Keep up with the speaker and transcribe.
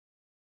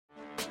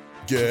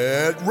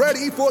Get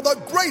ready for the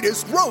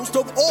greatest roast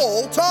of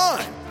all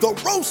time, the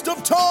Roast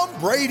of Tom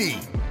Brady,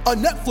 a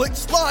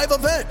Netflix live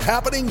event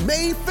happening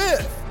May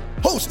 5th.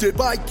 Hosted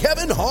by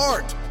Kevin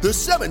Hart, the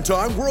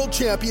 7-time world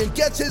champion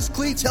gets his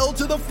cleats held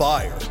to the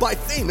fire by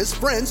famous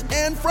friends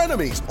and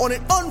frenemies on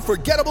an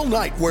unforgettable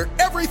night where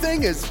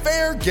everything is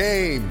fair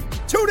game.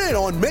 Tune in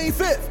on May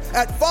 5th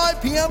at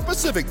 5 p.m.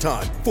 Pacific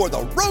time for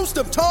the Roast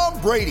of Tom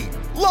Brady,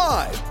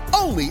 live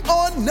only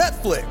on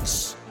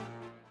Netflix.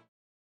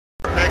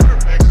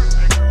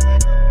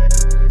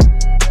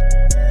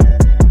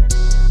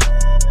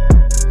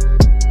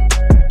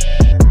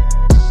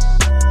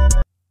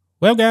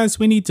 Well, guys,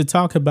 we need to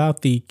talk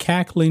about the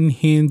cackling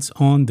hens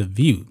on The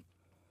View.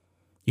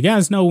 You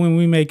guys know when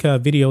we make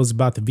videos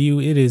about The View,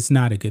 it is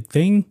not a good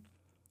thing.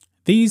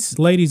 These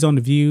ladies on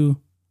The View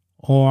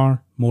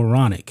are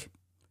moronic.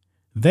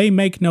 They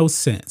make no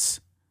sense.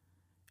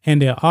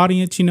 And their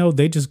audience,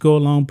 they just go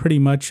along pretty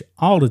much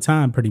all the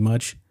time, pretty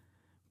much,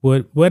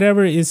 with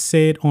whatever is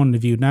said on The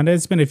View. Now,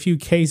 there's been a few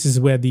cases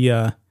where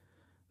the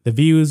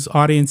View's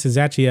audience has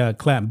actually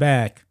clapped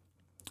back,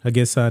 I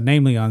guess,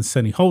 namely on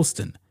Sunny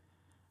Holston.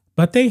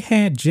 But they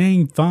had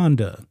Jane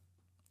Fonda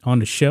on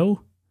the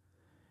show.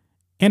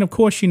 And of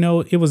course,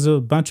 it was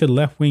a bunch of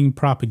left-wing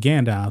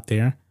propaganda out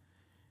there.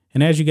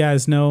 And as you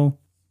guys know,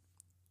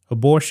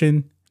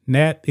 abortion,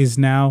 that is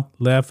now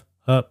left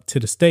up to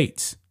the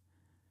states.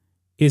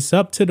 It's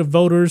up to the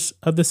voters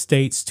of the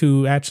states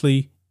to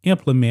actually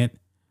implement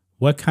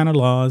what kind of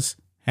laws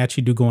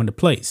actually do go into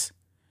place.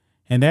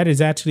 And that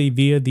is actually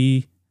via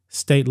the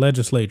state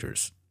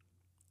legislatures.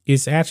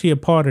 It's actually a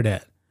part of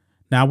that.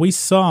 Now, we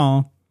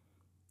saw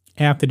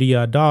after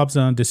the Dobbs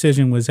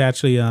decision was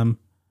actually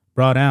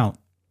brought out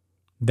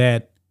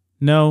that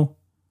no,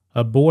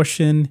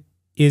 abortion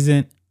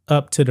isn't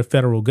up to the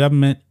federal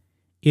government.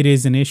 It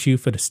is an issue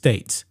for the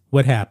states.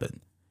 What happened?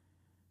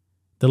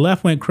 The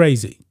left went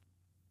crazy.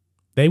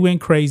 They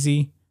went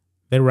crazy.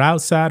 They were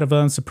outside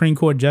of Supreme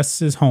Court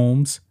Justices'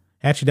 homes.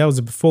 Actually, that was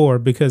before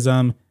because,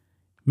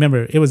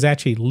 remember, it was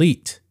actually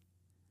leaked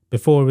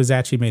before it was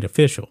actually made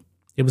official.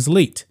 It was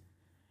leaked.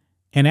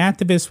 And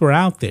activists were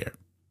out there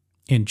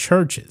in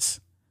churches,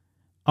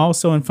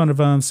 also in front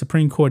of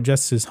Supreme Court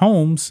Justices'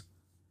 homes,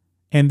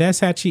 and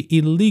that's actually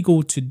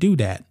illegal to do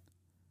that.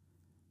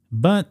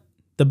 But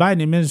the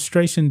Biden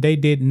administration, they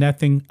did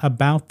nothing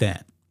about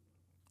that.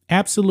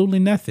 Absolutely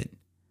nothing.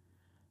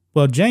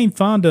 Well, Jane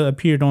Fonda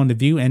appeared on The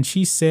View, and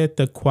she said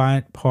the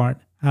quiet part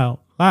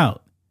out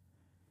loud.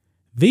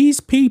 These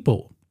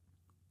people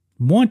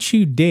want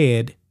you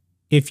dead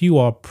if you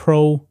are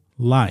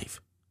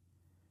pro-life.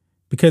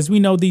 Because we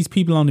know these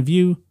people on The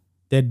View,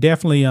 they're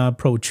definitely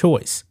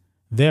pro-choice.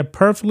 They're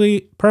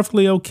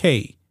perfectly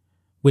okay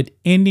with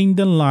ending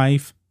the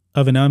life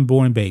of an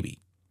unborn baby.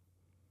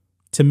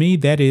 To me,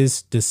 that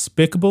is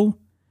despicable.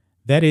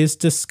 That is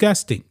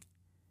disgusting.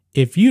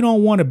 If you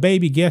don't want a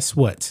baby, guess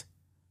what?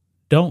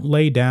 Don't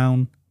lay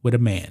down with a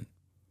man.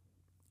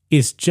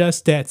 It's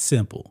just that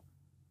simple.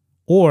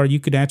 Or you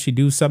could actually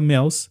do something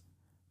else.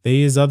 There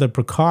is other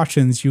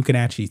precautions you can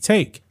actually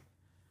take.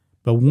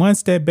 But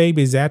once that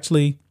baby is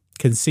actually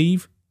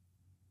conceived,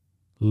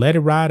 let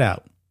it ride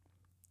out.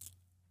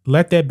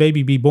 Let that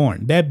baby be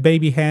born. That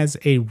baby has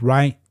a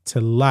right to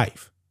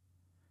life.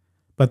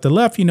 But the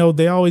left,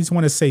 they always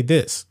want to say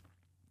this.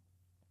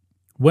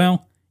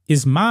 Well,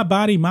 is my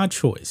body my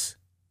choice?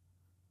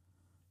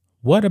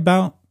 What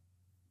about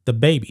the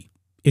baby?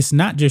 It's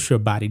not just your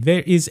body.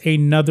 There is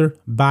another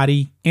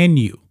body in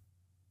you.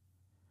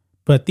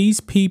 But these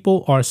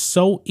people are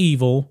so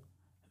evil,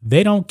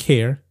 they don't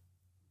care.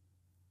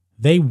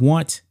 They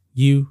want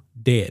you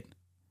dead.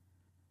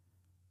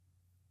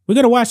 We're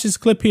going to watch this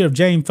clip here of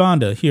Jane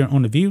Fonda here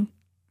on The View.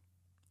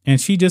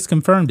 And she just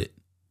confirmed it.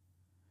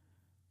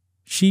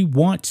 She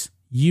wants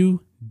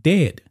you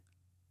dead.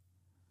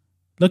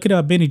 Look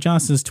at Benny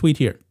Johnson's tweet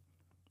here.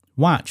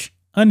 Watch.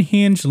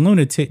 Unhinged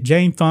lunatic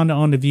Jane Fonda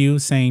on The View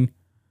saying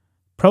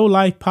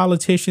pro-life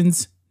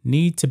politicians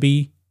need to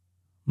be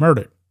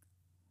murdered.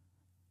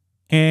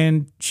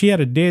 And she had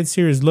a dead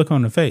serious look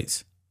on her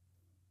face.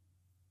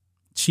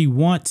 She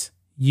wants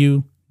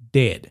you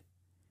dead.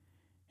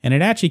 And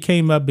it actually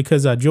came up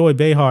because Joy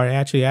Behar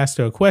actually asked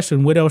her a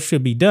question. What else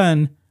should be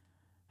done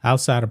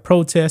outside of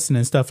protesting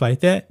and stuff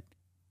like that?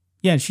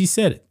 Yeah, and she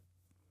said it.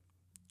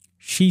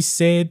 She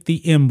said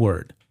the M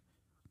word.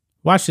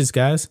 Watch this,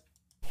 guys.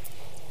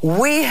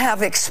 We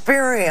have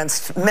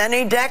experienced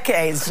many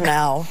decades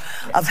now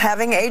of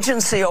having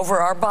agency over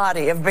our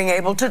body, of being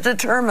able to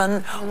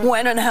determine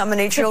when and how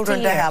many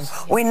children to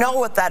have. We know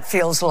what that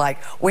feels like.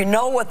 We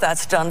know what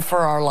that's done for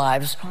our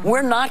lives.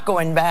 We're not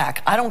going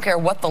back. I don't care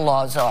what the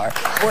laws are.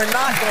 We're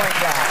not going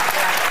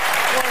back.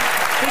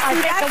 I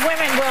think the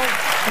women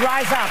will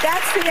rise up.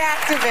 That's the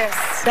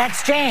activist.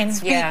 That's Jane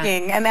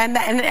speaking,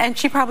 and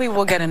she probably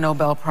will get a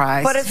Nobel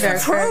Prize. But it's the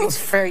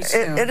truth. Very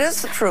soon. It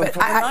is the truth.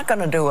 We're not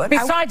going to do it.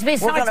 Besides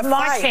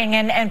marching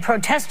and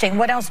protesting,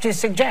 what else do you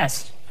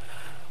suggest?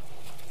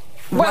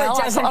 Well, it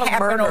I doesn't thought of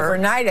happen murder.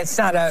 overnight. It's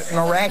not a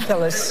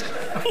miraculous.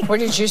 What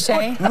did you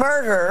say?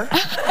 Murder.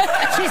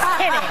 She's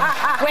kidding.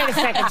 Wait a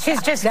second.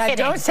 She's just kidding.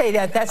 Don't say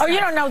that. That's You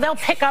don't know. They'll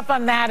pick up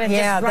on that and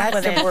Yeah, just run that's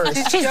with the it.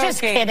 worst. She's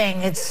just kidding.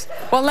 It's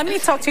Well, let me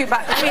talk to you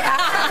about.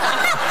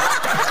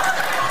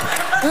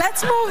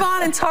 Let's move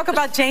on and talk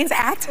about Jane's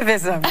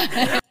activism.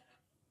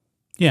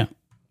 Yeah.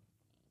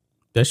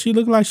 Does she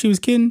look like she was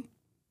kidding?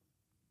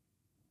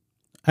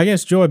 I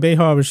guess Joy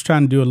Behar was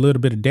trying to do a little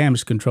bit of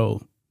damage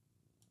control.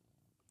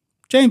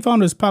 Jane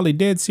Fonda is probably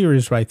dead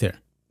serious right there.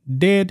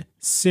 Dead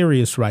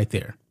serious right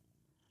there.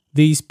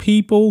 These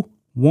people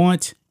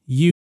want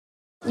you.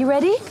 You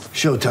ready?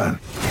 Showtime.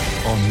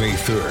 On May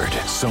 3rd,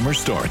 summer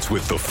starts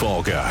with The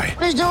Fall Guy.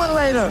 Let's do it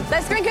later.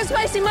 Let's drink a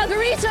spicy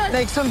margarita.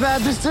 Make some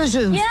bad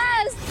decisions.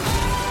 Yes.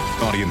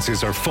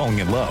 Audiences are falling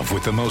in love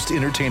with the most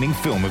entertaining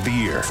film of the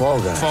year.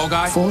 Fall Guy.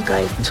 Fall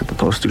Guy. That's what the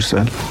poster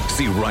said.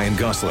 See Ryan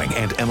Gosling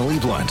and Emily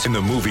Blunt in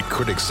the movie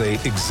critics say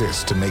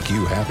exists to make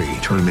you happy.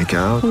 Trying to make it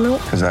out?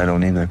 Nope. Because I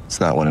don't either. It's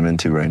not what I'm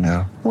into right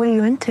now. What are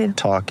you into?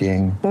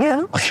 Talking.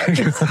 Yeah.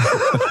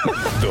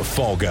 The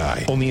Fall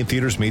Guy. Only in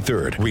theaters May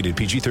 3rd. Rated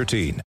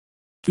PG-13.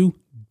 You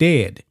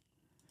dead.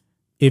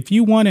 If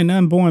you want an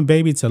unborn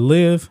baby to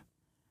live,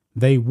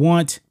 they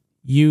want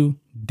you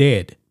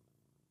dead.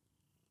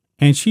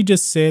 And she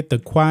just said the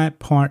quiet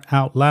part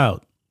out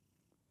loud.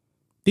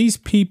 These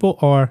people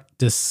are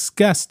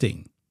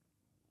disgusting.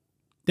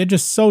 They're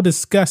just so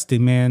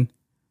disgusting, man,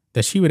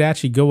 that she would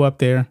actually go up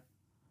there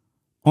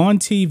on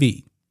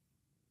TV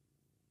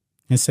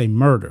and say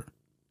murder.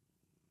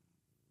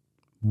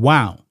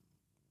 Wow.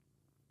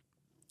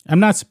 I'm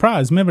not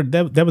surprised. Remember,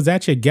 there was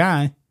actually a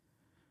guy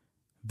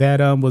that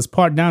was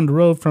parked down the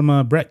road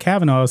from Brett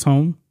Kavanaugh's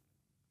home,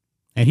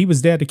 and he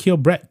was there to kill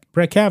Brett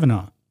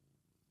Kavanaugh.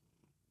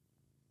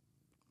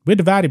 We're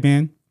divided,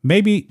 man.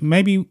 Maybe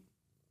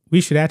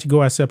we should actually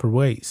go our separate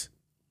ways.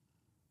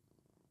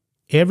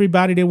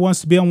 Everybody that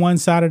wants to be on one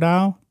side of the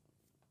aisle,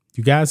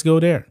 you guys go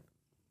there.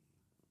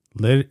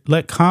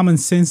 Let common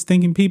sense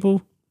thinking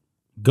people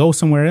go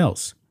somewhere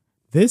else.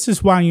 This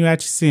is why you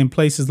actually see in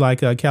places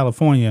like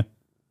California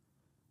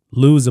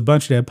lose a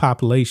bunch of their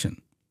population.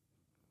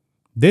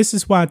 This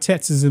is why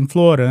Texas and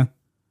Florida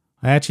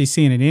are actually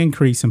seeing an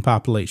increase in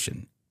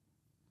population.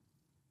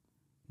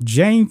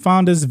 Jane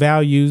Fonda's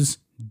values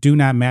do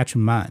not match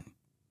mine.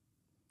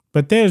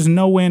 But there's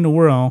no way in the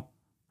world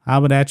I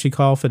would actually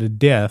call for the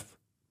death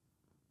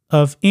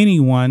of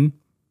anyone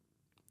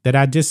that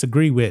I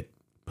disagree with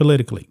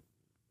politically.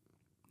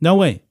 No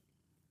way.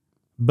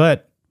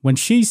 But when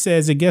she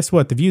says it, guess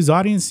what? The View's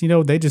audience,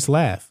 they just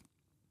laugh.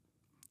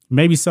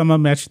 Maybe some of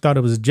them actually thought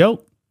it was a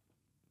joke.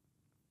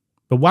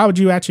 But why would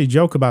you actually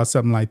joke about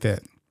something like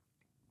that?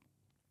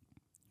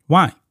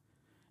 Why?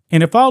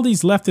 And if all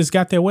these leftists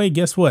got their way,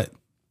 guess what?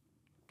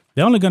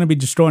 They're only going to be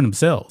destroying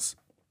themselves.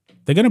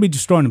 They're going to be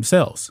destroying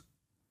themselves.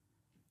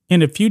 In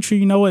the future,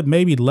 you know what?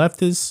 Maybe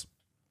leftists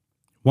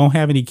won't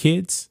have any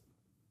kids.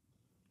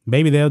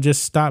 Maybe they'll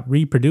just stop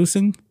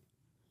reproducing.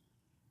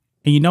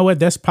 And you know what?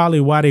 That's probably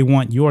why they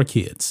want your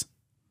kids.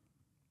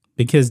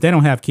 Because they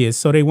don't have kids.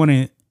 So they want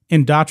to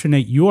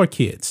indoctrinate your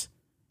kids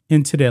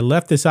into their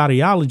leftist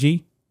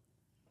ideology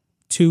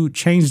to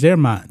change their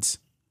minds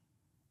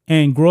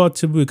and grow up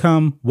to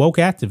become woke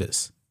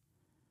activists.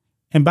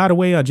 And by the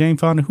way, Jane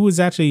Fonda, who is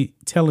actually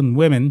telling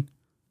women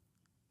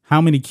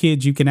how many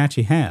kids you can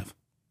actually have?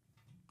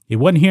 It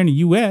wasn't here in the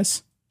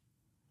U.S.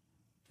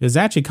 It was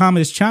actually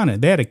Communist China.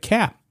 They had a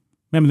cap.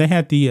 Remember,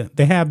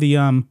 they have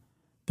the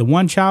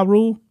one child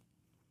rule,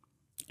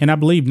 and I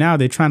believe now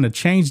they're trying to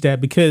change that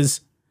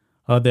because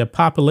their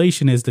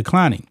population is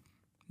declining,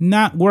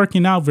 not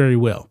working out very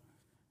well.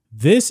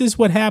 This is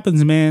what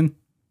happens, man,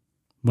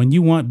 when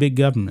you want big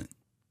government.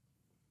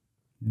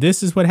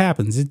 This is what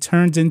happens. It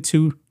turns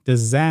into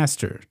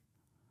disaster.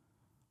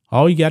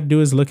 All you got to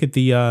do is look at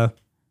the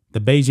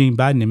Beijing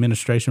Biden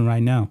administration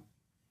right now.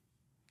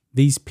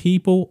 These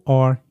people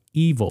are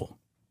evil.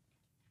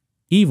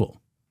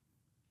 Evil.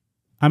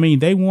 I mean,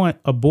 they want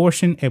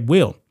abortion at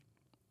will.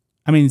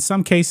 I mean, in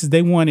some cases,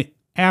 they want it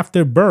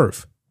after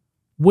birth,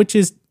 which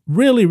is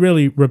really,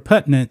 really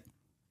repugnant,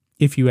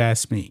 if you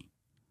ask me.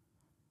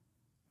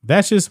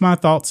 That's just my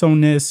thoughts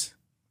on this.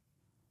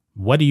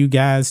 What do you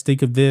guys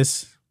think of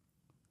this?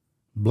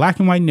 Black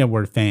and White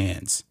Network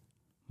fans,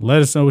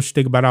 let us know what you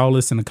think about all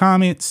this in the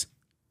comments.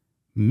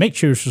 Make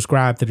sure you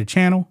subscribe to the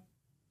channel,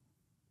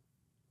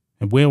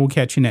 and we'll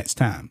catch you next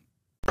time.